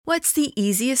What's the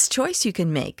easiest choice you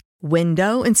can make?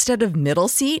 Window instead of middle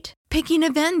seat? Picking a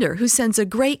vendor who sends a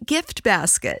great gift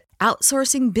basket?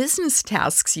 Outsourcing business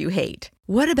tasks you hate?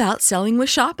 What about selling with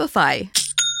Shopify?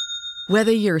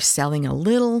 Whether you're selling a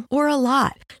little or a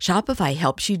lot, Shopify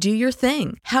helps you do your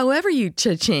thing, however you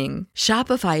cha-ching.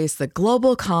 Shopify is the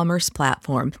global commerce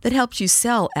platform that helps you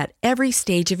sell at every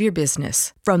stage of your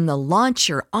business. From the launch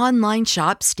your online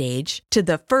shop stage to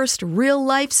the first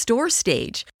real-life store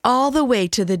stage, all the way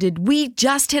to the did we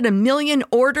just hit a million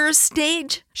orders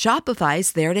stage.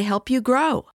 Shopify's there to help you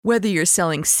grow. Whether you're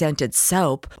selling scented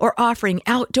soap or offering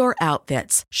outdoor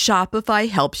outfits, Shopify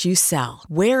helps you sell.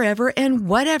 Wherever and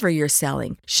whatever you're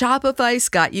selling, Shopify's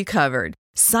got you covered.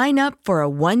 Sign up for a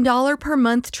 $1 per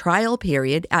month trial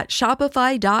period at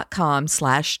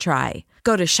shopify.com/try.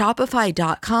 Go to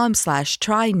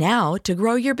shopify.com/try now to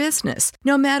grow your business,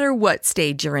 no matter what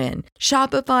stage you're in.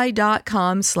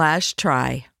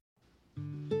 Shopify.com/try.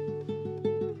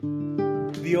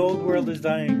 The old world is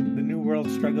dying. The new world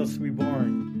struggles to be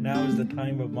born. Now is the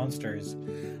time of monsters.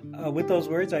 With those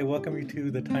words, I welcome you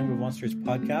to the Time of Monsters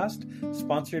podcast,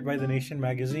 sponsored by The Nation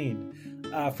magazine.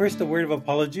 First, a word of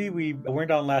apology. We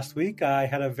weren't on last week. I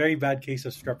had a very bad case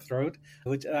of strep throat,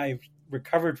 which I've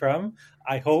recovered from,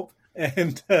 I hope,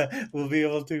 and we'll be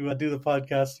able to do the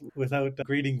podcast without a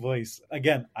grating voice.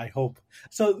 Again, I hope.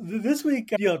 So this week,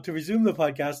 to resume the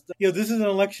podcast, this is an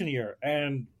election year,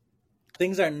 and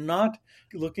things are not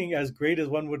looking as great as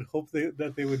one would hope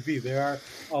that they would be. There are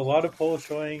a lot of polls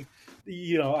showing,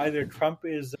 either Trump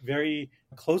is very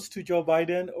close to Joe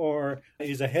Biden or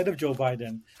is ahead of Joe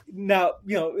Biden. Now,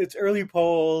 it's early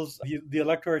polls. The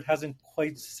electorate hasn't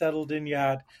quite settled in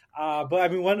yet. But I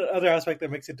mean, one other aspect that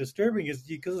makes it disturbing is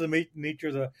because of the nature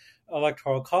of the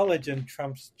Electoral College and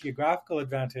Trump's geographical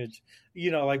advantage,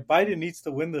 like Biden needs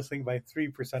to win this thing by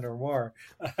 3% or more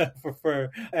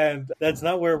and that's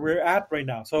not where we're at right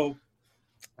now. So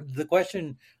the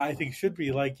question I think should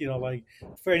be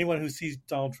for anyone who sees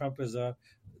Donald Trump as a,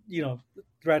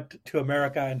 threat to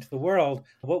America and to the world,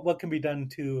 what can be done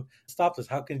to stop this?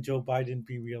 How can Joe Biden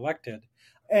be reelected?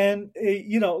 And,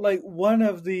 one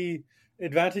of the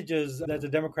advantages that the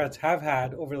Democrats have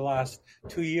had over the last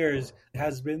 2 years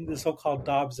has been the so-called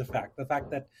Dobbs effect, the fact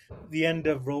that the end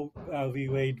of Roe v.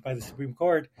 Wade by the Supreme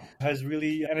Court has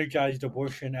really energized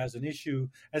abortion as an issue,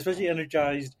 especially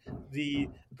energized the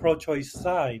pro-choice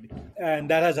side. And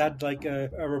that has had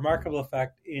a remarkable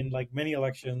effect in many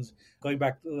elections going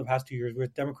back to the past 2 years, where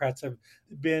Democrats have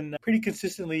been pretty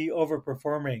consistently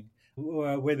overperforming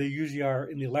where they usually are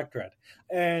in the electorate.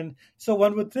 And so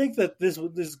one would think that this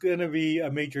is going to be a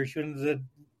major issue, and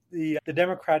the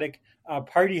Democratic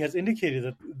Party has indicated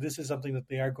that this is something that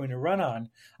they are going to run on.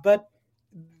 But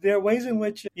there are ways in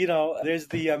which, there's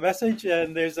the message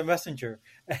and there's a messenger.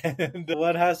 And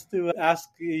one has to ask,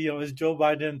 is Joe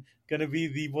Biden going to be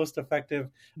the most effective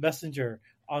messenger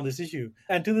on this issue?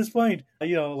 And to this point,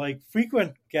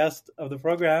 frequent guest of the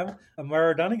program,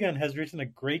 Mara Donegan has written a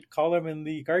great column in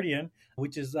The Guardian,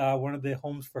 which is one of the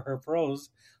homes for her prose,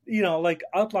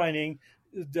 outlining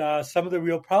some of the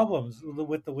real problems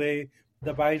with the way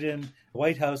the Biden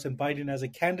White House and Biden as a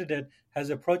candidate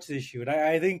has approached the issue. And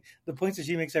I think the points that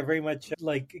she makes are very much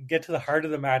get to the heart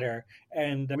of the matter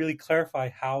and really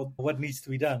clarify what needs to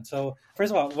be done. So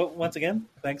first of all, once again,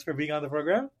 thanks for being on the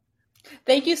program.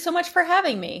 Thank you so much for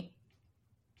having me.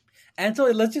 And so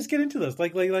let's just get into this.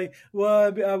 What's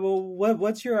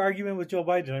your argument with Joe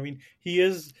Biden? I mean, he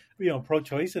is,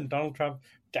 pro-choice, and Donald Trump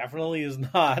definitely is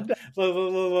not.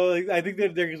 So I think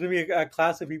that there's going to be a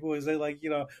class of people who say,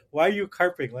 why are you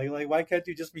carping? Why can't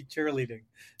you just be cheerleading?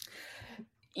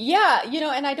 Yeah,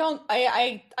 and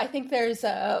I think there's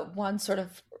one sort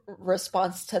of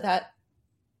response to that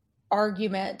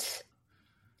argument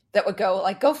that would go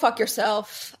go fuck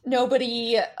yourself.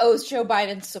 Nobody owes Joe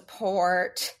Biden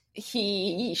support.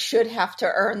 He should have to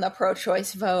earn the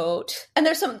pro-choice vote. And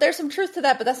there's some truth to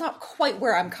that, but that's not quite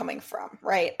where I'm coming from,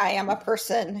 right? I am a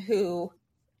person who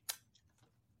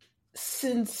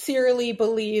sincerely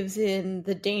believes in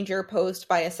the danger posed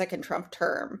by a second Trump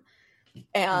term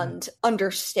and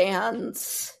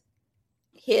understands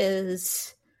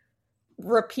his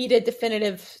repeated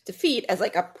definitive defeat as a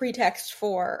pretext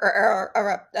for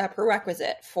or a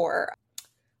prerequisite for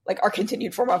our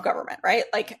continued form of government, right?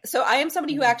 So I am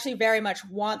somebody who actually very much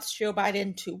wants Joe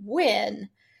Biden to win,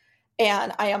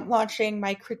 and I am launching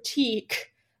my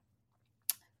critique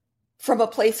from a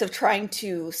place of trying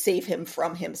to save him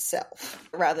from himself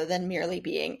rather than merely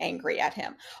being angry at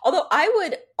him. Although I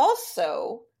would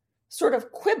also sort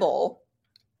of quibble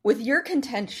with your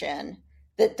contention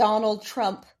that Donald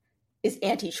Trump is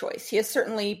anti-choice. He has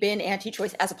certainly been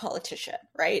anti-choice as a politician,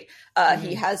 right?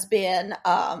 He has been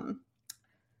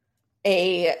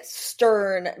a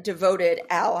stern, devoted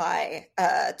ally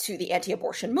to the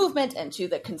anti-abortion movement and to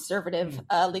the conservative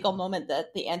legal movement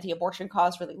that the anti-abortion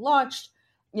cause really launched.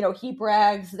 He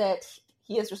brags that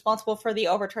he is responsible for the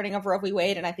overturning of Roe v.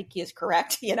 Wade, and I think he is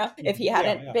correct. If he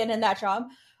hadn't been in that job,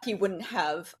 he wouldn't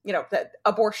have, that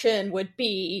abortion would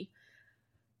be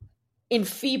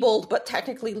enfeebled but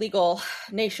technically legal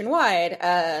nationwide.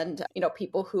 And,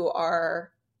 people who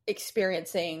are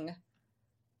experiencing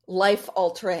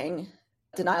life-altering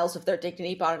denials of their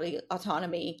dignity, bodily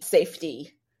autonomy,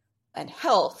 safety, and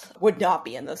health would not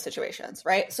be in those situations,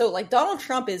 right? So, Donald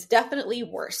Trump is definitely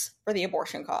worse for the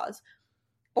abortion cause.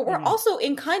 But we're also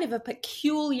in kind of a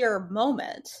peculiar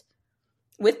moment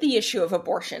with the issue of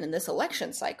abortion in this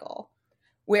election cycle,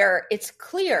 where it's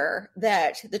clear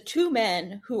that the two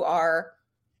men who are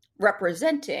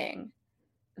representing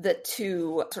the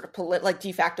two sort of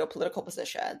de facto political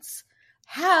positions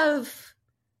have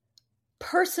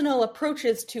personal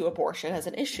approaches to abortion as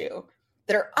an issue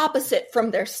that are opposite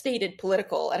from their stated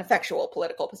political and effectual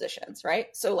political positions,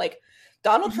 right? So,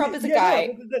 Donald Trump is a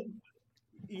guy...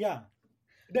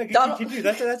 Continue.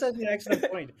 That's an excellent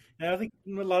point. And I think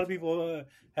a lot of people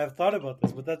have thought about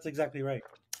this, but that's exactly right.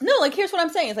 No, here's what I'm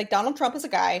saying. Is Donald Trump is a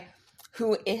guy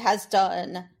who has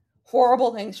done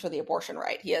horrible things for the abortion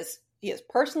right. He is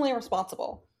personally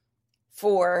responsible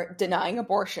for denying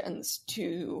abortions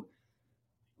to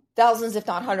thousands, if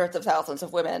not hundreds of thousands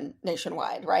of women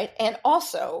nationwide, right? And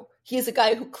also, he is a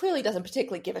guy who clearly doesn't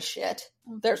particularly give a shit.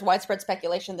 There's widespread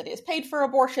speculation that he has paid for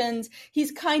abortions.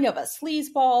 He's kind of a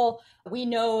sleazeball. We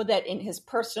know that in his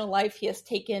personal life, he has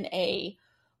taken a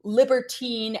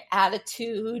libertine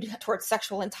attitude towards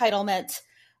sexual entitlement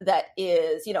that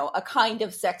is, a kind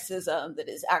of sexism that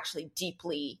is actually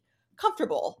deeply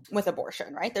comfortable with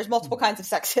abortion, right? There's multiple kinds of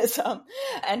sexism,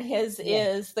 and his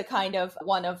is the kind of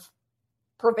one of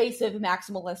pervasive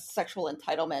maximalist sexual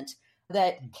entitlement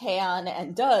that can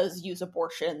and does use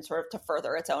abortion sort of to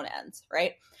further its own ends,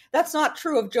 right? That's not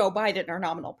true of Joe Biden, our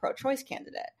nominal pro-choice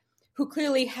candidate, who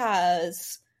clearly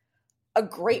has a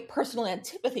great personal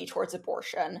antipathy towards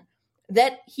abortion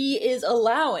that he is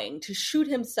allowing to shoot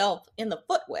himself in the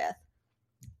foot with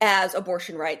as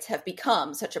abortion rights have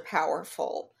become such a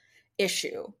powerful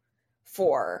issue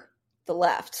for the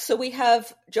left. So we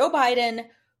have Joe Biden,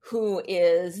 who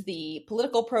is the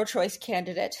political pro-choice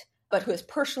candidate, but who is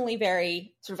personally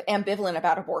very sort of ambivalent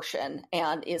about abortion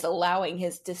and is allowing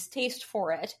his distaste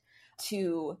for it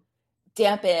to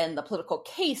dampen the political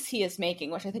case he is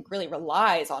making, which I think really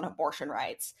relies on abortion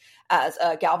rights as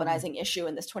a galvanizing issue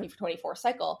in this 2024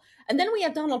 cycle. And then we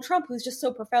have Donald Trump, who's just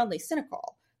so profoundly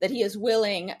cynical that he is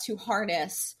willing to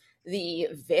harness the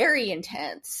very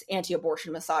intense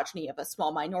anti-abortion misogyny of a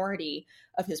small minority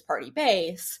of his party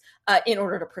base in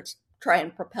order to try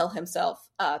and propel himself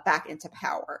back into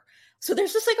power. So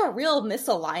there's just a real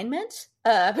misalignment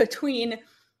between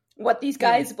what these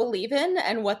guys believe in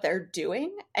and what they're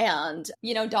doing. And,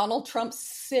 Donald Trump's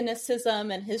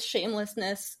cynicism and his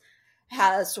shamelessness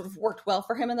has sort of worked well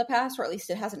for him in the past, or at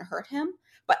least it hasn't hurt him.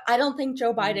 But I don't think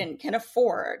Joe Biden can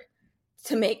afford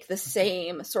to make the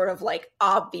same sort of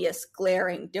obvious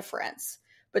glaring difference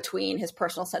between his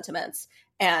personal sentiments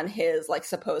and his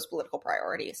supposed political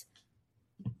priorities.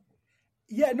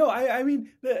 Yeah, no, I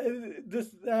mean,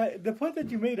 the point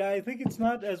that you made, I think it's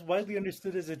not as widely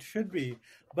understood as it should be.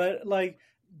 But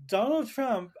Donald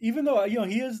Trump, even though,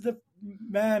 he is the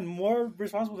man more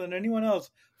responsible than anyone else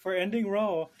for ending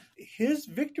Roe, his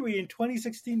victory in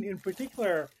 2016 in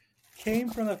particular came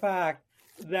from the fact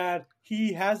that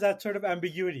he has that sort of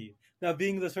ambiguity. Now,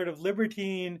 being the sort of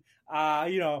libertine,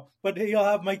 but he'll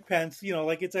have Mike Pence,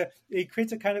 it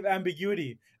creates a kind of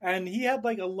ambiguity. And he had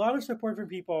a lot of support from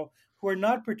people who are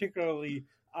not particularly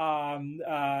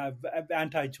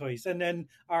anti-choice, and then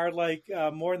are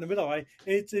more in the middle.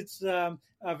 It's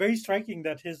very striking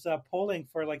that his polling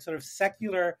for sort of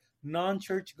secular,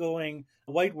 non-church going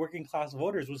white working class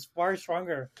voters was far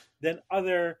stronger than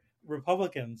other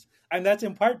Republicans. And that's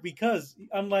in part because,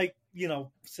 unlike,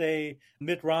 say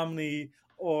Mitt Romney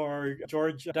or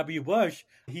George W. Bush,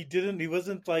 he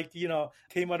wasn't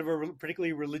came out of a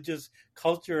particularly religious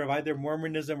culture of either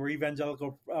Mormonism or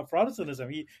evangelical Protestantism.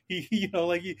 He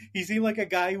seemed like a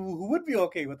guy who would be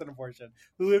okay with an abortion,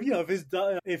 who,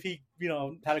 if he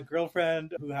had a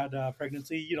girlfriend who had a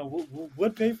pregnancy,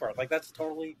 would pay for it. That's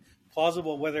totally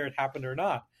plausible whether it happened or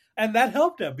not. And that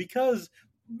helped him because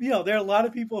there are a lot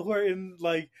of people who are in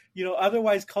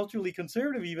otherwise culturally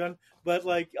conservative even, but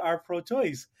are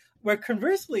pro-choice. Where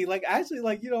conversely,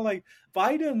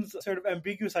 Biden's sort of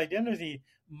ambiguous identity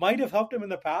might have helped him in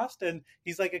the past, and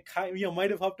he's like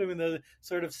might have helped him in the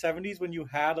sort of 70s when you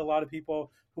had a lot of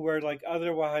people who were like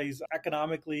otherwise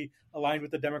economically aligned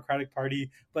with the Democratic Party,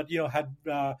 but had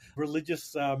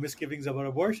religious misgivings about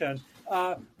abortion.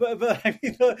 But I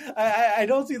mean, I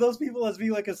don't see those people as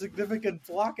being like a significant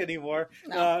block anymore,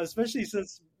 No. especially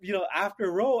since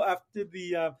after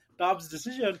the Dobbs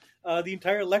decision, the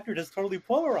entire electorate is totally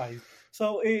polarized.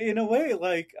 So in a way,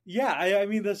 like, yeah, I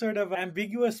mean, the sort of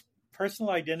ambiguous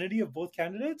personal identity of both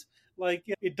candidates, like,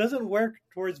 it doesn't work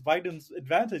towards Biden's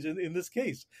advantage in this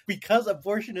case, because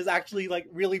abortion is actually like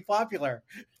really popular.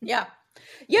 Yeah.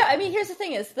 I mean, here's the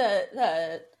thing: is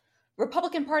the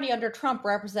Republican Party under Trump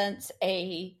represents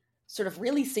a sort of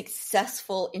really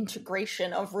successful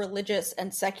integration of religious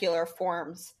and secular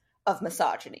forms of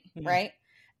misogyny, right?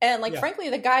 And like, frankly,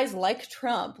 the guys like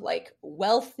Trump, like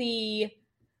wealthy,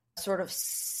 sort of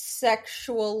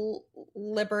sexual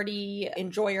liberty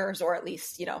enjoyers, or at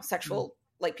least, sexual,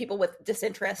 like people with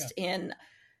disinterest in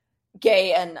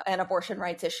gay and abortion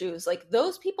rights issues, like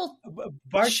those people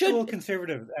barstool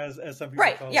conservatives, as some people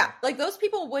right, call yeah, them. like those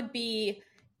people would be,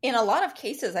 in a lot of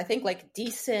cases, I think, like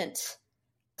decent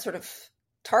sort of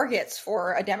targets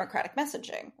for a Democratic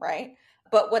messaging, right?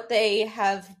 But what they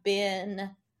have been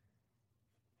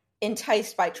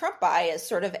enticed by Trump by is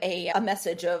sort of a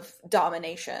message of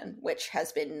domination, which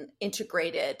has been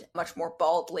integrated much more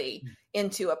baldly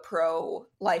into a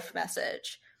pro-life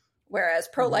message. Whereas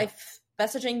pro-life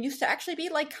messaging used to actually be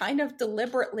like kind of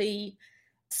deliberately,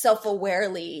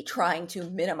 self-awarely trying to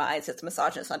minimize its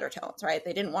misogynist undertones, right?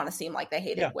 They didn't want to seem like they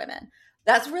hated women.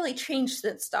 That's really changed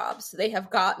since Dobbs. They have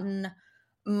gotten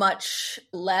much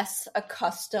less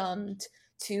accustomed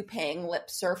to paying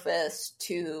lip service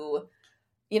to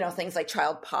things like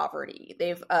child poverty.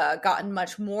 They've gotten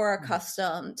much more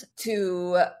accustomed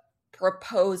to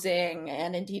proposing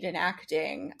and indeed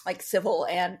enacting like civil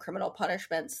and criminal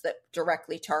punishments that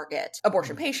directly target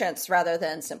abortion patients rather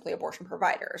than simply abortion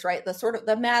providers, right?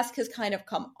 The mask has kind of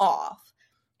come off,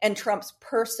 and Trump's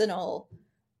personal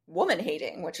woman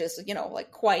hating, which is,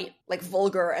 like quite like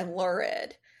vulgar and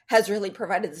lurid, has really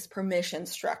provided this permission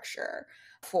structure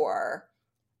for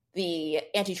the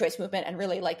anti-choice movement and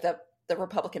really like the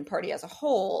Republican Party as a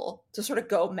whole to sort of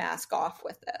go mask off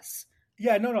with this.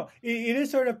 Yeah, no. It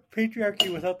is sort of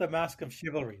patriarchy without the mask of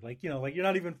chivalry. Like, like you're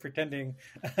not even pretending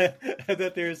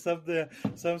that there's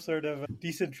some sort of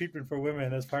decent treatment for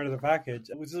women as part of the package,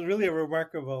 which is really a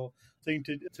remarkable thing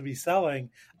to be selling.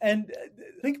 And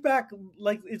think back,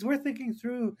 like, it's worth thinking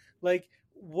through, like,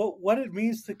 what it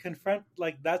means to confront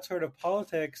like that sort of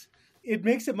politics. It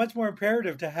makes it much more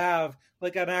imperative to have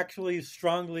like an actually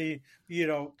strongly,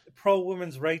 pro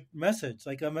women's right message,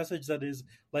 like a message that is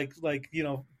like,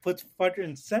 puts front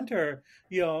and center,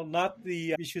 not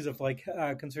the issues of like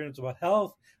concerns about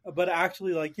health, but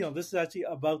actually like, this is actually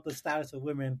about the status of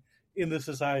women in the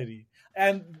society.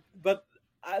 But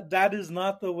that is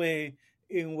not the way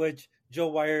in which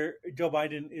Joe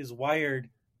Biden is wired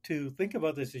to think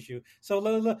about this issue. So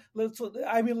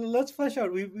let's flesh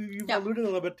out. You've alluded a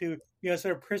little bit to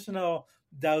sort of personal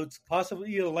doubts,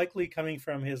 possibly likely coming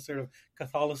from his sort of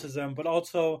Catholicism, but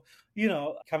also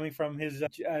coming from his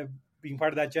being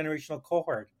part of that generational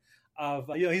cohort of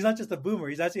he's not just a boomer.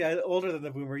 He's actually older than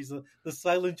the boomer. He's the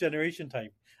silent generation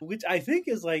type, which I think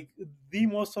is like the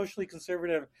most socially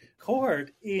conservative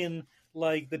cohort in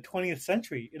like the 20th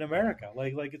century in America.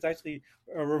 Like it's actually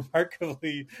a remarkable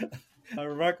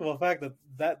fact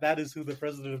that is who the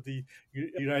president of the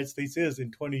United States is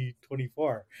in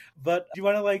 2024. But do you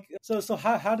want to like so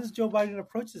how does Joe Biden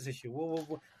approach this issue?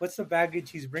 What's the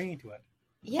baggage he's bringing to it?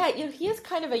 Yeah, he is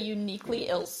kind of a uniquely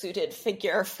ill-suited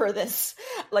figure for this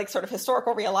like sort of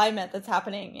historical realignment that's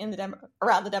happening in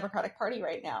around the Democratic Party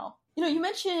right now. You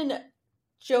mentioned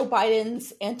Joe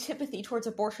Biden's antipathy towards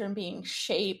abortion being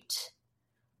shaped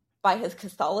by his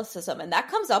Catholicism, and that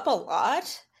comes up a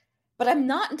lot. But I'm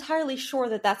not entirely sure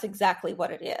that that's exactly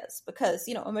what it is, because,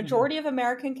 a majority of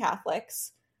American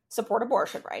Catholics support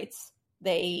abortion rights.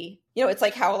 They, it's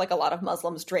like how like a lot of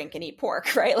Muslims drink and eat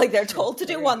pork, right? Like they're told to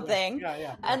do one thing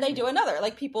and they do another.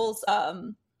 Like people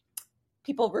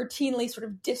routinely sort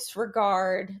of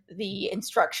disregard the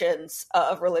instructions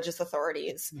of religious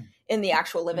authorities in the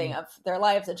actual living of their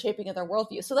lives and shaping of their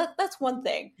worldview. So that's one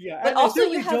thing. Yeah, but and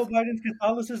also Joe Biden's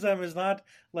Catholicism is not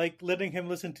like letting him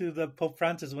listen to the Pope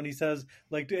Francis when he says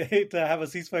like to have a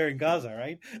ceasefire in Gaza,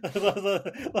 right? so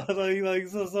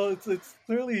it's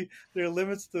clearly there are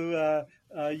limits to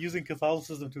using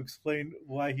Catholicism to explain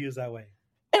why he is that way.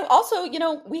 And also,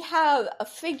 we have a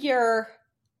figure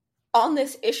on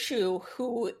this issue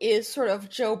who is sort of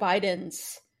Joe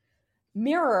Biden's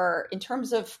mirror in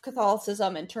terms of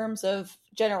Catholicism, in terms of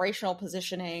generational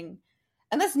positioning.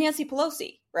 And that's Nancy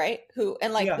Pelosi, right? Who,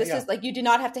 and like, Yeah, this yeah. is like, you do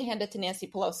not have to hand it to Nancy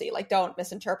Pelosi. Like, don't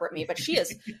misinterpret me, but she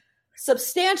is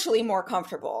substantially more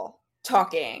comfortable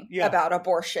talking Yeah, about yeah.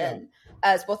 abortion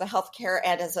as both a healthcare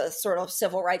and as a sort of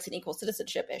civil rights and equal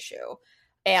citizenship issue.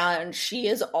 And she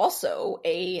is also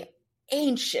a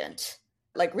ancient,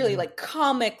 like really Mhm. like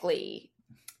comically,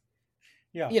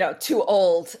 Yeah. too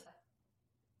old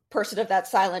person of that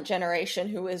silent generation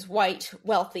who is white,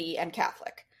 wealthy, and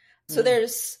Catholic. So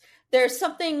Mhm. there's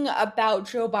something about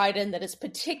Joe Biden that is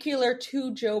particular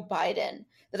to Joe Biden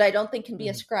that I don't think can be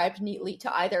Mhm. ascribed neatly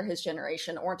to either his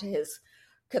generation or to his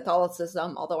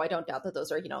Catholicism, although I don't doubt that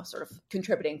those are, sort of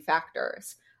contributing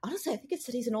factors. Honestly, I think it's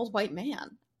that he's an old white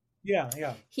man. Yeah,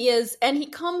 yeah. He is, and he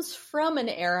comes from an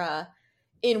era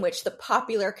in which the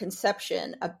popular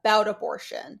conception about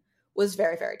abortion was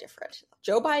very, very different.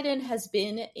 Joe Biden has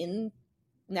been in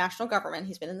national government,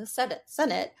 he's been in the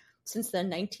Senate since the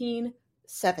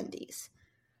 1970s.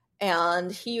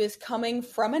 And he is coming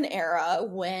from an era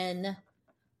when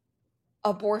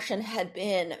abortion had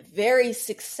been very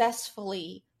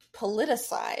successfully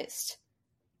politicized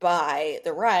by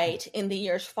the right in the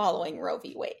years following Roe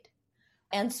v. Wade.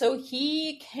 And so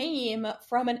he came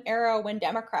from an era when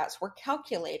Democrats were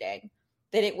calculating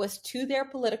that it was to their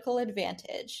political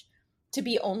advantage to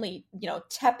be only,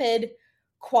 tepid,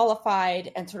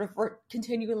 qualified, and sort of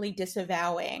continually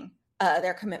disavowing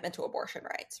their commitment to abortion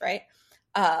rights, right?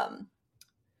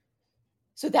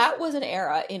 So that was an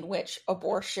era in which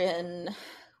abortion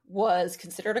was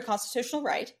considered a constitutional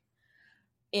right,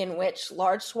 in which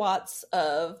large swaths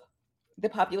of the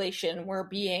population were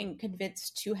being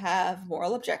convinced to have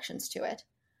moral objections to it,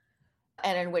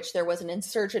 and in which there was an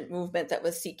insurgent movement that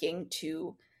was seeking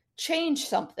to change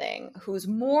something whose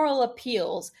moral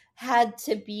appeals had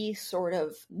to be sort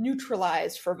of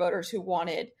neutralized for voters who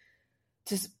wanted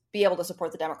to be able to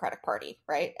support the Democratic Party,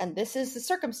 right? And this is the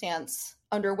circumstance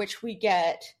under which we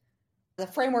get the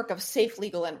framework of safe,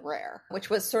 legal, and rare, which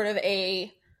was sort of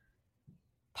a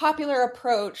popular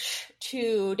approach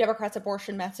to Democrats'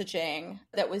 abortion messaging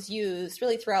that was used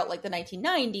really throughout like the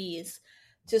 1990s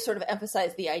to sort of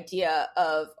emphasize the idea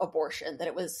of abortion, that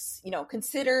it was,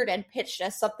 considered and pitched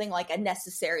as something like a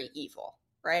necessary evil,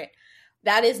 right?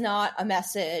 That is not a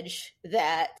message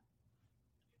that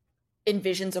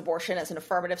envisions abortion as an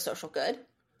affirmative social good.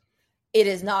 It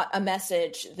is not a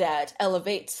message that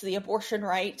elevates the abortion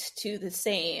right to the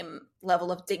same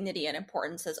level of dignity and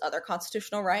importance as other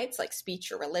constitutional rights like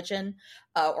speech or religion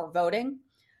or voting.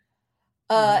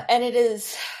 Mhm. And it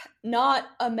is not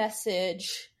a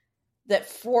message that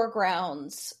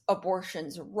foregrounds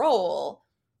abortion's role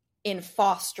in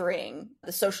fostering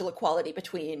the social equality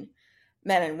between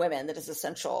men and women that is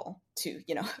essential to,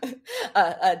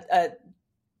 a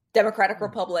democratic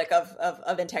republic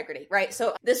of integrity, right?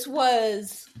 So this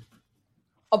was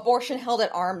abortion held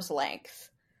at arm's length,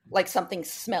 like something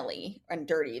smelly and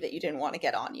dirty that you didn't want to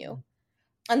get on you.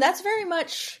 And that's very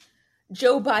much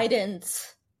Joe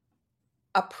Biden's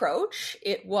approach.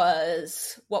 It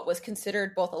was what was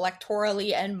considered both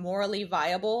electorally and morally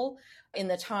viable in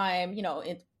the time,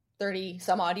 in 30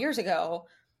 some odd years ago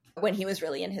when he was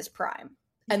really in his prime.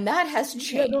 And that has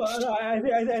Yeah, no, changed. I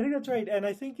think that's right, and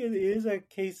I think it is a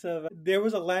case of there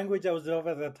was a language that was developed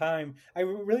at the time. I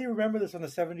really remember this in the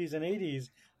 70s and 80s,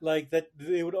 like that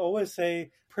they would always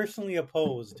say personally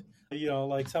opposed.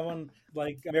 Like someone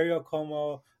like Mario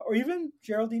Cuomo or even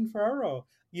Geraldine Ferraro,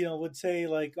 would say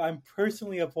like I'm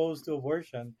personally opposed to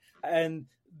abortion, and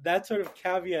that sort of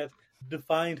caveat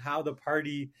defined how the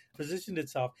party positioned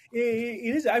itself.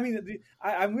 It is. I mean,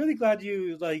 I'm really glad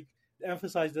you like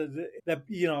emphasize that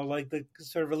like the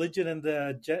sort of religion and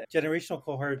the generational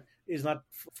cohort is not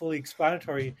fully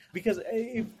explanatory, because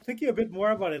if thinking a bit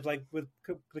more about it, like with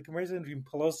the comparison between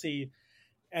Pelosi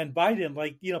and Biden,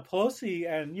 like Pelosi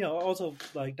and also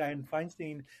like Dianne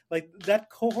Feinstein, like that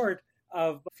cohort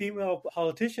of female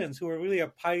politicians who were really a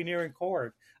pioneering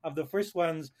cohort of the first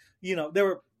ones. There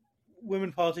were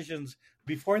women politicians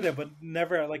before them, but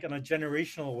never like in a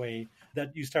generational way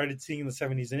that you started seeing in the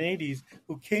 70s and 80s,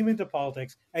 who came into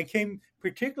politics and came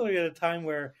particularly at a time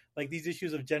where like these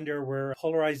issues of gender were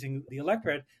polarizing the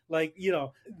electorate. Like,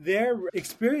 their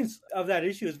experience of that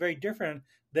issue is very different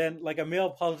than like a male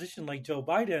politician like Joe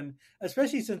Biden,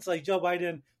 especially since like Joe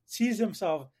Biden sees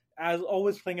himself as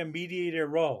always playing a mediator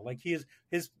role. Like his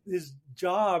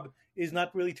job is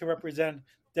not really to represent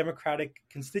Democratic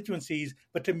constituencies,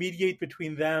 but to mediate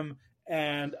between them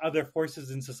and other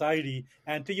forces in society,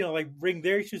 and to like bring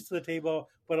their issues to the table,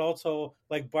 but also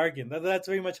like bargain. That's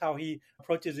very much how he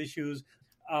approaches issues.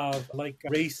 of like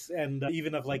race and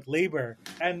even of like labor,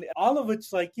 and all of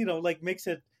which like like makes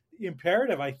it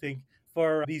imperative, I think,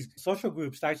 for these social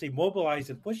groups to actually mobilize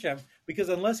and push him, because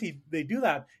unless they do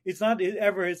that, it's not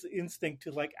ever his instinct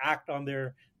to like act on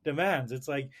their demands. It's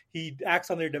like he acts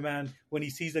on their demand when he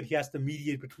sees that he has to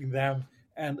mediate between them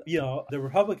and the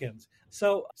Republicans.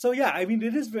 So yeah, I mean,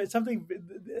 it is something.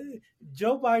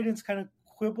 Joe Biden's kind of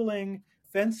quibbling,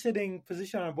 fence-sitting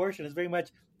position on abortion is very much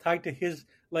tied to his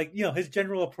his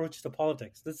general approach to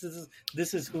politics. This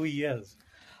is who he is.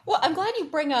 Well, I'm glad you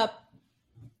bring up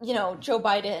Joe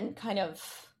Biden kind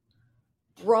of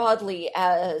broadly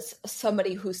as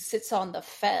somebody who sits on the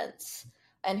fence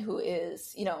and who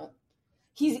is,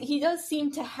 he does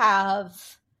seem to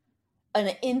have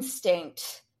an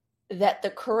instinct that the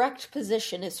correct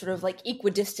position is sort of like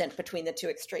equidistant between the two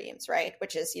extremes, right?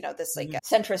 Which is, this like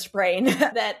centrist brain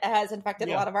that has infected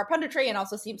a lot of our punditry and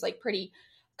also seems like pretty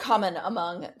common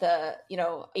among the,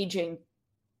 aging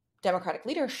Democratic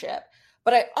leadership.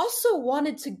 But I also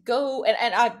wanted to go,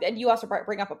 and you also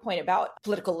bring up a point about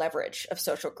political leverage of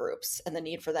social groups and the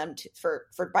need for them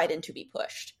for Biden to be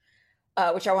pushed,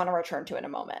 which I want to return to in a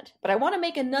moment. But I want to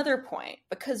make another point,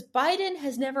 because Biden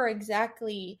has never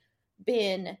exactly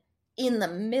been in the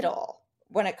middle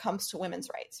when it comes to women's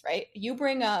rights, right? You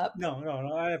bring up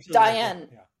I absolutely Diane.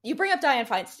 Yeah. You bring up Dianne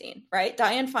Feinstein, right?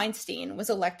 Dianne Feinstein was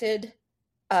elected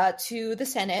to the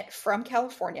Senate from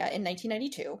California in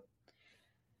 1992.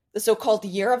 The so-called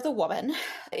Year of the Woman,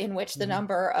 in which the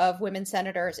number of women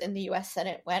senators in the U.S.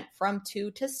 Senate went from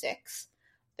 2 to 6.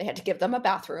 They had to give them a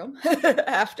bathroom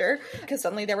after, because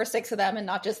suddenly there were 6 of them and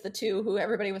not just the 2 who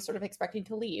everybody was sort of expecting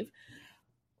to leave.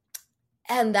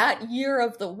 And that Year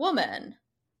of the Woman,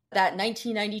 that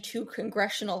 1992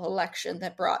 congressional election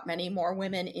that brought many more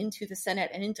women into the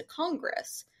Senate and into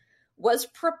Congress, was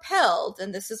propelled,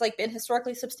 and this has like been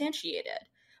historically substantiated,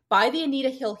 by the Anita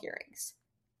Hill hearings,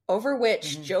 over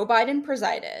which Joe Biden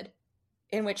presided,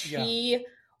 in which he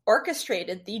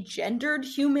orchestrated the gendered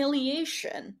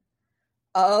humiliation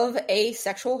of a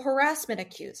sexual harassment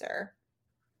accuser,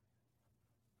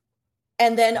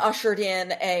 and then ushered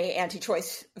in a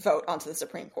anti-choice vote onto the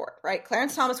Supreme Court, right?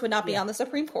 Clarence Thomas would not be on the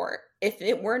Supreme Court if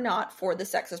it were not for the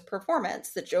sexist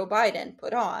performance that Joe Biden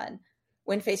put on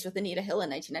when faced with Anita Hill in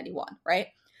 1991, right?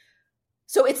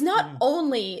 So it's not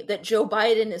only that Joe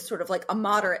Biden is sort of like a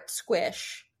moderate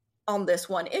squish on this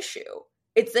one issue,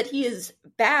 it's that he is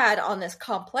bad on this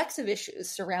complex of issues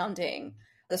surrounding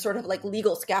the sort of like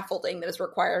legal scaffolding that is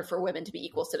required for women to be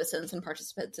equal citizens and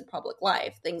participants in public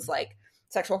life. Things like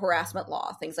sexual harassment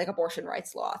law, things like abortion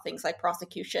rights law, things like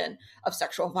prosecution of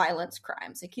sexual violence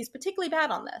crimes. Like, he's particularly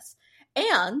bad on this.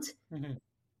 And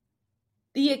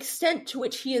the extent to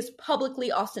which he is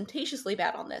publicly ostentatiously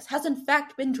bad on this has in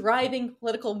fact been driving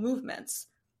political movements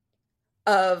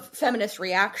of feminist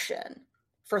reaction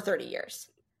for 30 years.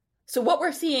 So what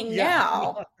we're seeing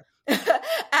now,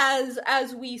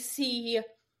 as we see,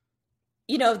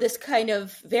 this kind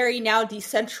of very now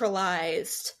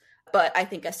decentralized, but I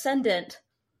think ascendant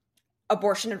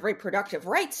abortion and reproductive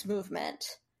rights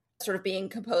movement sort of being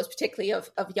composed particularly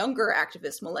of younger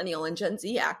activists, millennial and Gen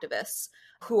Z activists,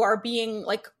 who are being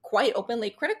like quite openly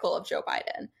critical of Joe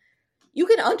Biden. You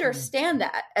can understand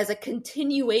that as a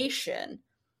continuation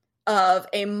of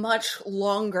a much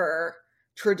longer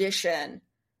tradition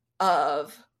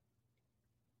of,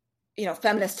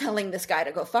 feminists telling this guy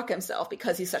to go fuck himself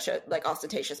because he's such a like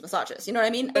ostentatious misogynist. You know what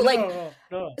I mean?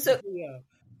 No. So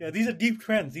yeah, these are deep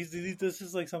trends. This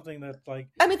is like something that like.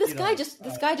 I mean, this guy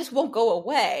just won't go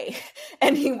away,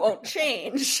 and he won't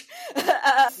change.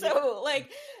 So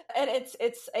like, and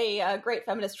it's a great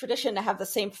feminist tradition to have the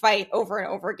same fight over and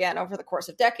over again over the course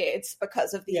of decades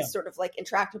because of these sort of like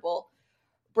intractable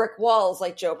brick walls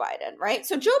like Joe Biden, right?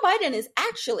 So Joe Biden is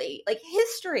actually, like,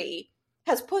 history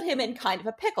has put him in kind of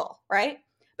a pickle, right?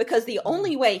 Because the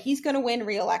only way he's going to win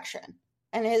re-election,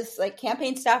 and his like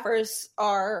campaign staffers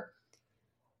are,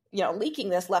 leaking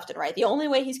this left and right. The only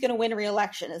way he's going to win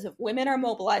re-election is if women are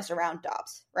mobilized around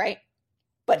Dobbs, right?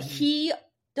 But he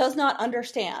does not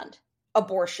understand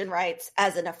abortion rights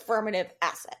as an affirmative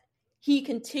asset. He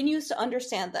continues to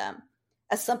understand them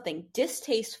as something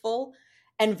distasteful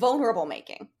and vulnerable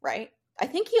making, right? I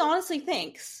think he honestly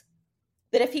thinks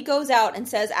that if he goes out and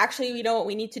says, actually, what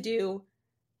we need to do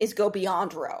is go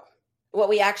beyond Roe. What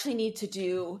we actually need to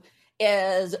do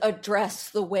is address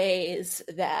the ways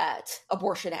that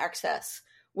abortion access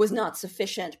was not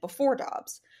sufficient before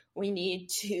Dobbs. We need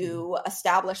to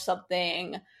establish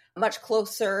something much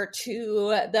closer to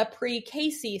the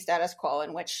pre-Casey status quo,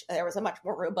 in which there was a much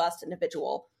more robust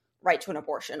individual right to an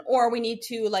abortion. Or we need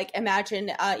to like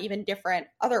imagine even different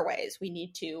other ways. We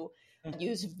need to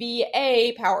use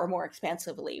VA power more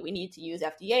expansively. We need to use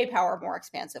FDA power more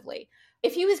expansively.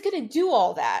 If he was going to do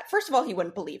all that, first of all, he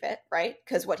wouldn't believe it, right?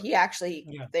 Because what he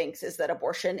actually thinks is that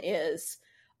abortion is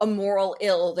a moral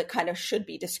ill that kind of should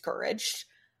be discouraged.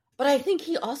 But I think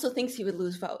he also thinks he would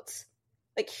lose votes.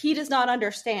 Like, he does not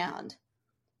understand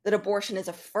that abortion is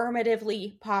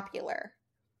affirmatively popular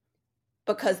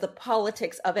because the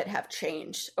politics of it have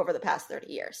changed over the past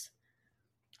 30 years.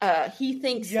 He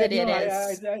thinks that it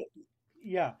is...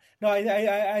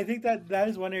 I think that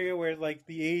is one area where, like,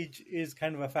 the age is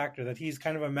kind of a factor, that he's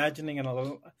kind of imagining an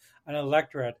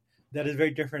electorate that is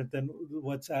very different than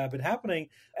what's been happening.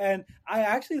 And I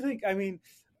actually think, I mean,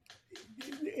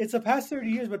 it's the past 30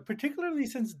 years, but particularly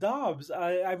since Dobbs,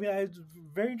 I was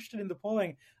very interested in the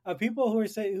polling of people who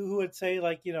would say,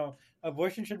 like, you know,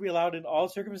 abortion should be allowed in all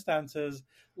circumstances.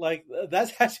 Like,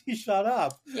 that's actually shot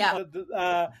up. Yeah.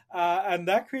 And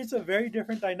that creates a very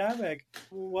different dynamic,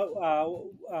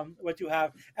 what you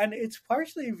have. And it's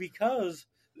partially because,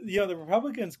 you know, the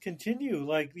Republicans continue,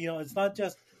 like, you know, it's not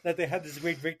just that they had this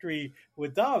great victory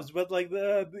with Dobbs, but, like,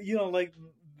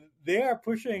 they are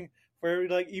pushing for,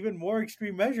 like, even more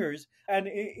extreme measures. And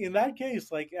in that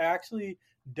case, like, it actually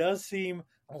does seem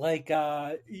like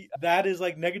that is,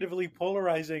 like, negatively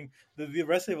polarizing the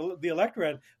rest of the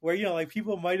electorate, where, you know, like,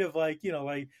 people might have, like, you know,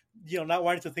 not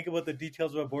wanting to think about the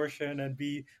details of abortion and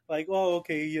be like, well,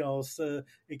 okay, you know, so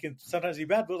it can sometimes be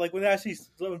bad. But, like, when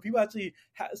people actually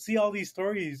see all these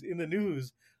stories in the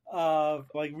news of,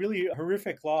 like, really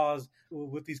horrific laws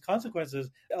with these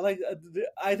consequences, like,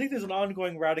 I think there's an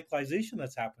ongoing radicalization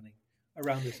that's happening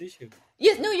around this issue.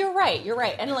 Yes, no, you're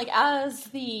right. And, like, as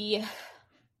the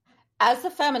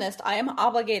feminist, I am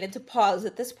obligated to pause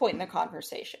at this point in the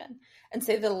conversation and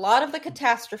say that a lot of the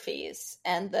catastrophes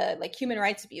and the, like, human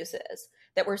rights abuses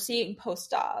that we're seeing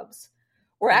post-Dobbs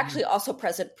were actually also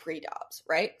present pre-Dobbs,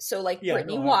 right? So, like,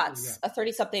 Brittany Watts, a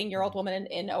 30-something-year-old woman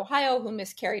in Ohio who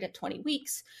miscarried at 20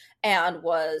 weeks and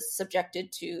was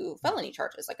subjected to felony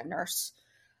charges, like, a nurse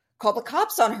called the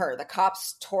cops on her. The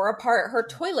cops tore apart her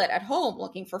toilet at home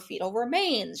looking for fetal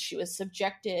remains. She was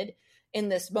subjected in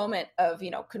this moment of,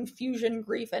 you know, confusion,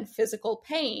 grief, and physical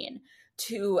pain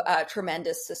to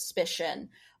tremendous suspicion,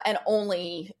 and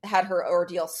only had her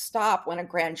ordeal stop when a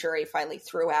grand jury finally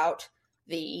threw out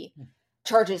the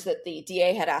charges that the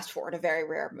DA had asked for in a very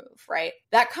rare move, right?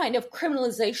 That kind of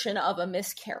criminalization of a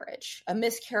miscarriage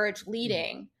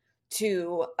leading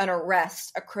to an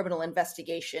arrest, a criminal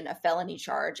investigation, a felony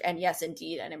charge, and yes,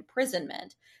 indeed, an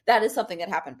imprisonment. That is something that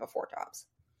happened before Dobbs.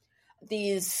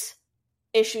 These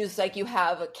issues, like, you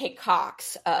have Kate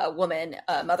Cox, a woman,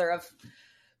 a mother of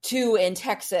two in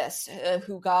Texas,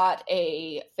 who got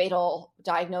a fatal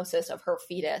diagnosis of her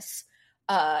fetus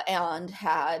and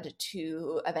had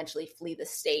to eventually flee the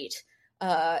state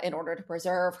in order to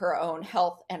preserve her own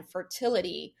health and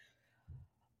fertility,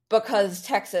 because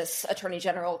Texas Attorney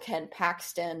General Ken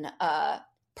Paxton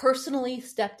personally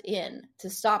stepped in to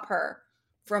stop her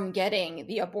from getting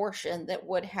the abortion that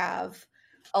would have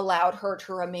allowed her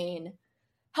to remain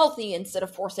healthy instead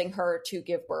of forcing her to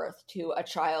give birth to a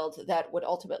child that would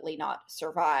ultimately not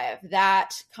survive.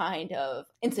 That kind of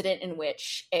incident in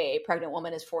which a pregnant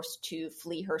woman is forced to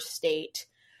flee her state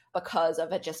because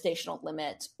of a gestational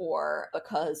limit or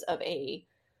because of a,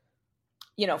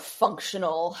 you know,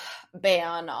 functional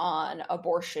ban on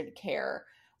abortion care,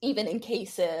 even in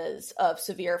cases of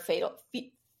severe fatal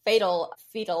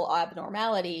fetal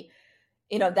abnormality,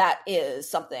 you know, that is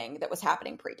something that was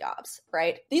happening pre-Dobbs,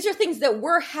 right? These are things that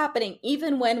were happening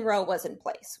even when Roe was in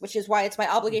place, which is why it's my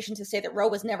obligation to say that Roe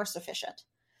was never sufficient.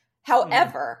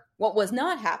 However, what was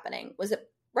not happening was that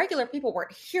regular people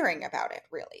weren't hearing about it,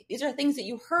 really. These are things that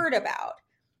you heard about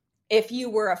if you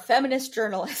were a feminist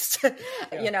journalist,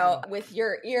 with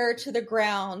your ear to the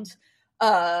ground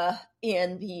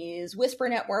in these whisper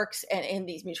networks and in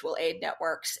these mutual aid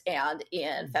networks and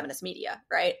in feminist media,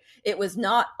 right? It was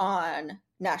not on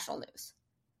national news.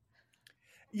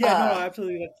 Yeah, no,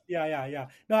 absolutely. Yeah.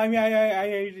 No, I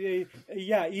mean,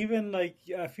 even like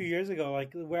a few years ago,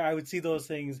 like where I would see those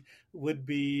things would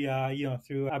be,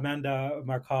 through Amanda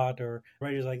Marcotte or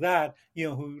writers like that,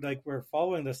 who like were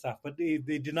following this stuff, but they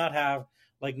did not have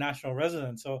like national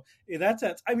resonance. So in that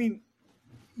sense, I mean,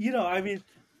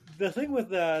 the thing with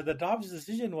the Dobbs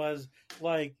decision was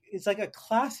like, it's like a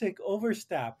classic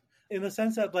overstep in the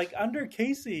sense that like under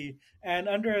Casey and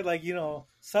under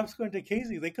subsequent to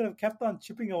Casey, they could have kept on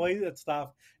chipping away at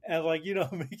stuff and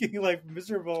making life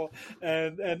miserable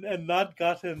and not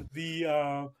gotten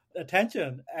the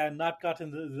attention and not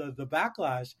gotten the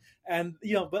backlash. And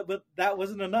but that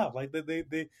wasn't enough. Like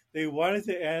they wanted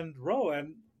to end Roe,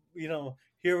 and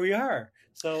here we are.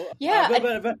 So, Yeah,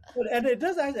 but and it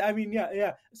does. I mean,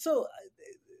 yeah. So,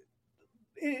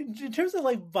 in terms of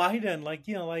like Biden, like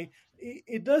like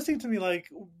it does seem to me like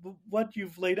what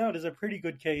you've laid out is a pretty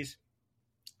good case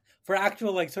for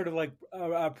actual like sort of like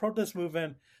a protest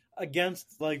movement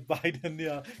against like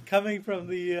Biden, coming from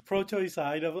the pro-choice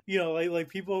side of like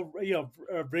people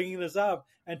bringing this up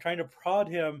and trying to prod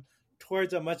him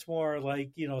towards a much more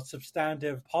like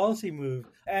substantive policy move.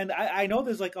 And I know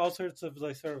there's like all sorts of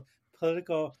like sort of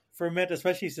political ferment,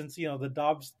 especially since the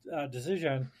Dobbs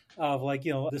decision of like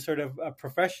the sort of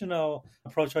professional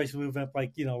pro-choice movement,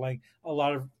 like like a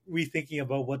lot of rethinking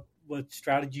about what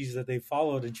strategies that they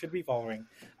followed and should be following.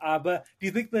 But do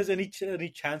you think there's any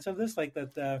chance of this, like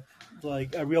that,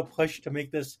 like a real push to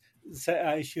make this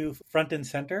issue front and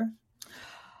center?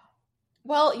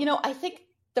 Well, I think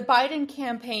the Biden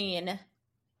campaign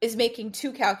is making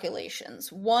two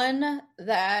calculations. One,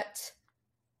 that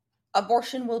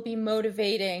abortion will be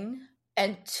motivating,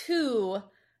 and two,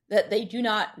 that they do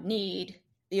not need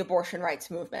the abortion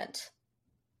rights movement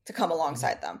to come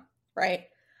alongside them, right?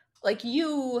 Like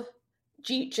you,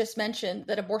 Jeet, just mentioned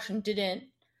that abortion didn't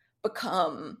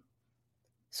become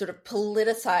sort of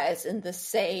politicized in the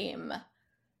same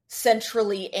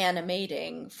centrally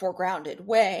animating, foregrounded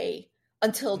way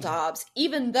until Dobbs,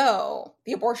 even though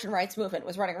the abortion rights movement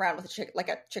was running around with a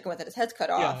chicken with its head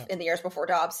cut off in the years before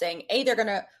Dobbs, saying, A, they're going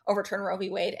to overturn Roe v.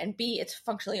 Wade, and B, it's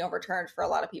functionally overturned for a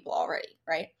lot of people already,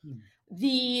 right?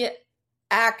 The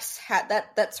axe had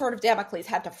that sort of Damocles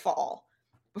had to fall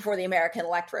before the American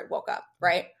electorate woke up,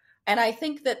 right? And I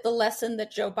think that the lesson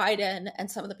that Joe Biden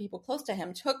and some of the people close to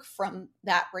him took from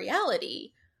that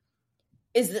reality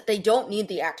is that they don't need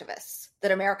the activists,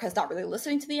 that America is not really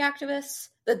listening to the activists,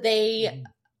 that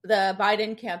the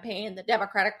Biden campaign, the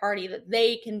Democratic Party, that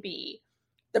they can be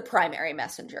the primary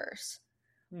messengers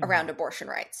around abortion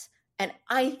rights. And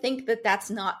I think that that's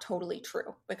not totally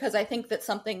true, because I think that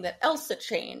something that else that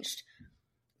changed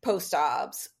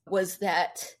post-Dobbs was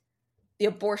that the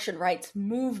abortion rights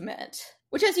movement,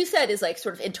 which, as you said, is like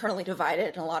sort of internally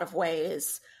divided in a lot of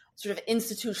ways, sort of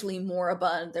institutionally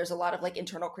moribund. There's a lot of like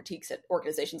internal critiques at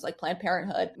organizations like Planned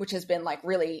Parenthood, which has been like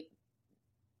really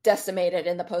decimated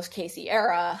in the post-Casey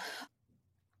era.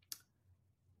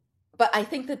 But I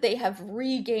think that they have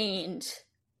regained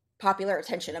popular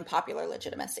attention and popular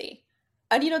legitimacy.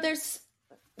 And,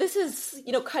 this is,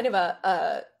 kind of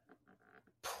a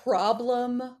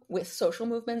problem with social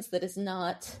movements that is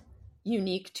not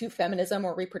unique to feminism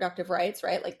or reproductive rights,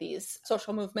 right? Like these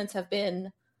social movements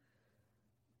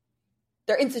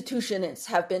their institutions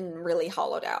have been really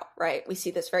hollowed out, right? We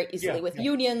see this very easily with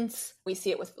unions. We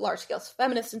see it with large-scale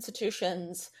feminist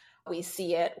institutions. We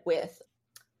see it with,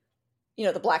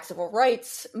 the Black civil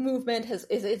rights movement is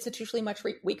institutionally much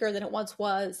weaker than it once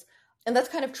was. And that's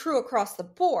kind of true across the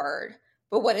board.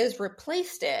 But what has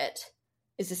replaced it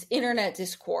is this internet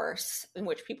discourse in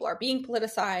which people are being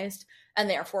politicized and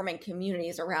they are forming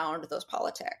communities around those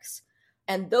politics.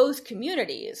 And those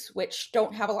communities, which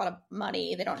don't have a lot of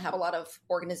money, they don't have a lot of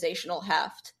organizational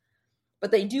heft, but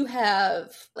they do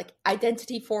have like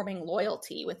identity forming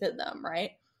loyalty within them,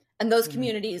 right? And those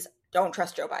communities don't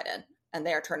trust Joe Biden and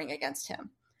they are turning against him.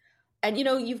 And,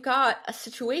 you've got a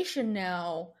situation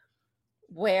now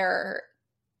where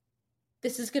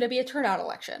this is going to be a turnout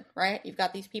election, right? You've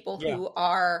got these people who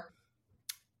are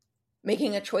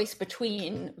making a choice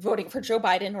between voting for Joe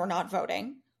Biden or not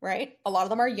voting, right? A lot of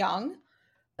them are young.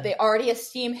 They already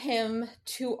esteem him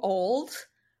too old.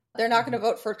 They're not going to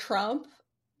vote for Trump,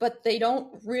 but they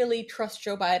don't really trust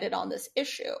Joe Biden on this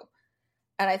issue.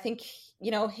 And I think,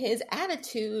 his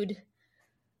attitude,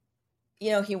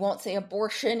 he won't say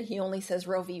abortion. He only says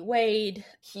Roe v. Wade.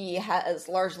 He has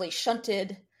largely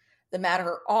shunted the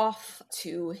matter off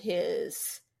to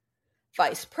his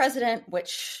vice president,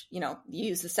 which,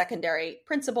 use the secondary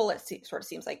principle. It sort of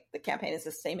seems like the campaign is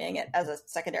esteeming it as a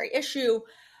secondary issue.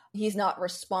 He's not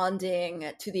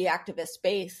responding to the activist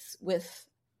base with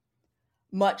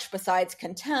much besides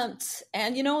contempt.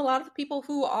 And, a lot of the people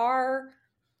who are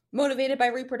motivated by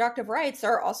reproductive rights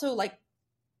are also like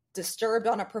disturbed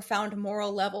on a profound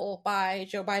moral level by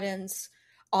Joe Biden's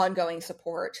ongoing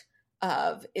support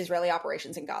of Israeli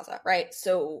operations in Gaza, right?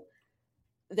 So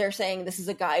they're saying this is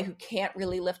a guy who can't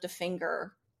really lift a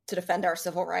finger to defend our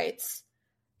civil rights.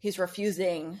 He's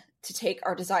refusing to take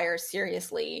our desires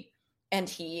seriously. And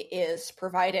he is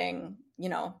providing,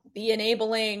 the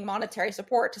enabling monetary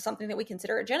support to something that we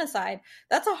consider a genocide.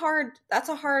 That's a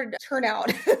hard turnout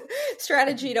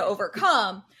strategy to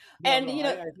overcome.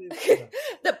 The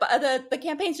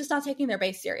campaign's just not taking their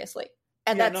base seriously.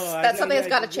 And that's something that's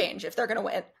got to change if they're going to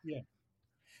win.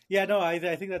 Yeah, no, I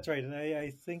think that's right, and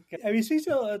I think I mean, see,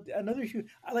 so another issue.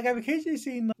 Like I've occasionally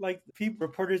seen like people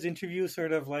reporters interview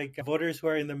sort of like voters who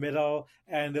are in the middle,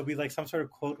 and there'll be like some sort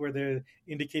of quote where they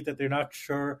indicate that they're not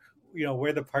sure,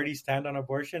 where the parties stand on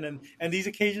abortion, and these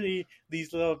occasionally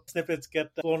these little snippets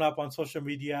get blown up on social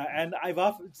media, and I've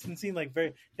often seen like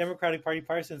very Democratic Party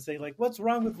parsons say like, what's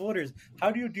wrong with voters?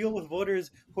 How do you deal with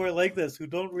voters who are like this, who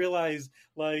don't realize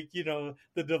like the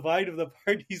divide of the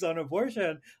parties on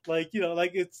abortion? Like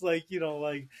like it's like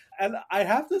like, and I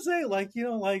have to say like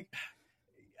like,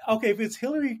 okay, if it's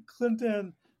Hillary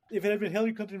Clinton, if it had been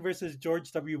Hillary Clinton versus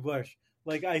George W. Bush,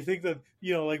 like I think that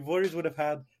like voters would have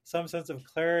had some sense of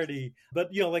clarity. But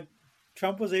like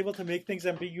Trump was able to make things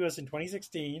ambiguous in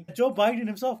 2016. Joe Biden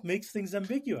himself makes things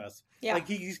ambiguous. Yeah. Like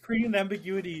he's creating an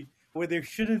ambiguity where there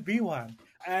shouldn't be one.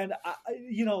 And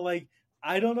like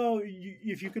I don't know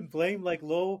if you can blame like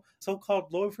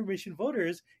so-called low information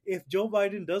voters if Joe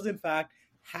Biden does in fact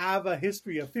have a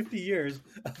history of 50 years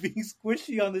of being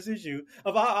squishy on this issue,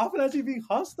 of often actually being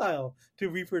hostile to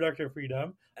reproductive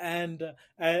freedom and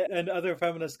other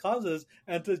feminist causes,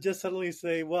 and to just suddenly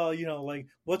say, well, like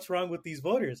what's wrong with these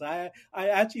voters? I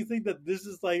actually think that this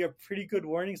is like a pretty good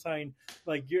warning sign,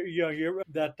 like you're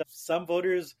that some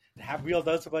voters have real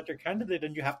doubts about your candidate,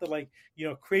 and you have to like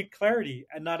create clarity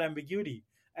and not ambiguity.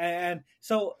 And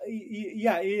so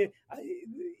yeah, it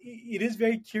is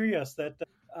very curious that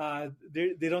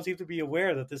they don't seem to be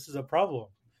aware that this is a problem.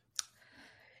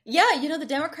 Yeah, the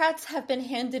Democrats have been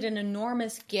handed an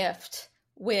enormous gift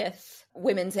with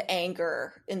women's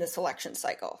anger in this election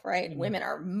cycle, right? Mm-hmm. Women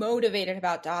are motivated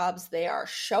about Dobbs. They are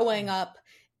showing up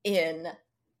in,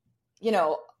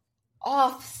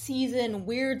 off-season,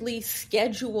 weirdly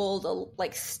scheduled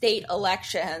like state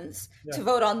elections to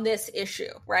vote on this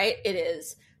issue, right? It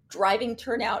is driving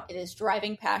turnout. It is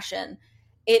driving passion.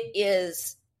 It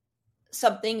is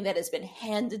something that has been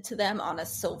handed to them on a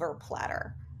silver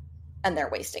platter, and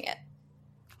they're wasting it.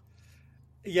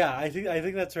 Yeah, I think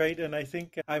that's right, and I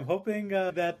think I'm hoping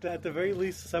that at the very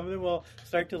least some of them will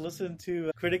start to listen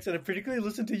to critics, and particularly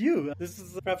listen to you. This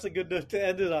is perhaps a good note to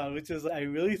end it on, which is I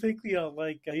really think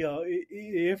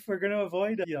if we're going to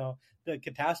avoid the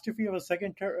catastrophe of a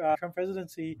second Trump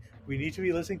presidency, we need to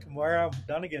be listening to Moira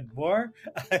Donegan more,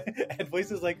 and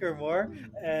voices like her more.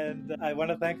 And I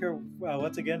want to thank her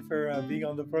once again for being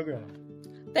on the program.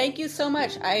 Thank you so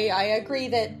much. I agree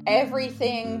that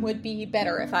everything would be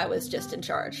better if I was just in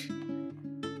charge.